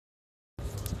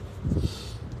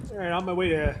Alright, on my way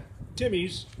to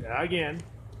Timmy's again.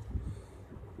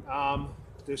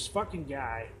 This fucking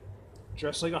guy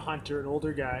dressed like a hunter, an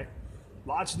older guy.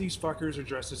 Lots of these fuckers are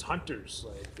dressed as hunters.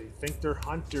 Like, they think they're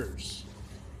hunters.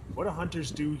 What do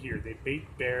hunters do here? They bait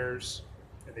bears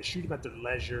and they shoot them at their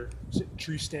leisure. Sit in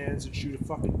tree stands and shoot a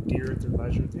fucking deer at their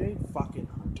leisure. They ain't fucking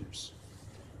hunters.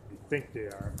 They think they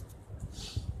are.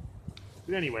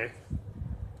 But anyway,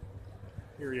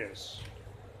 here he is.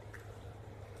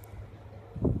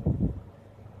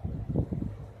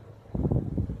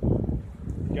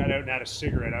 Got out and had a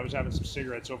cigarette. I was having some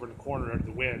cigarettes over in the corner out of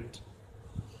the wind.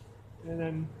 And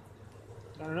then,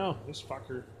 I don't know, this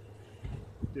fucker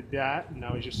did that, and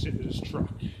now he's just sitting in his truck.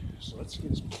 So let's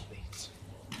get his plate.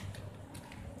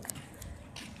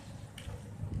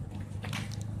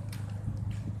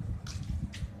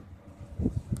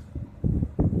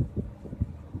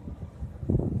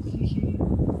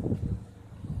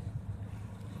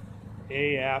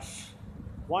 AF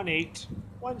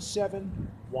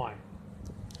 18171.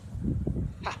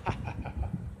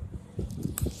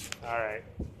 All right,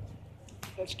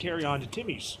 let's carry on to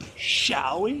Timmy's,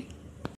 shall we?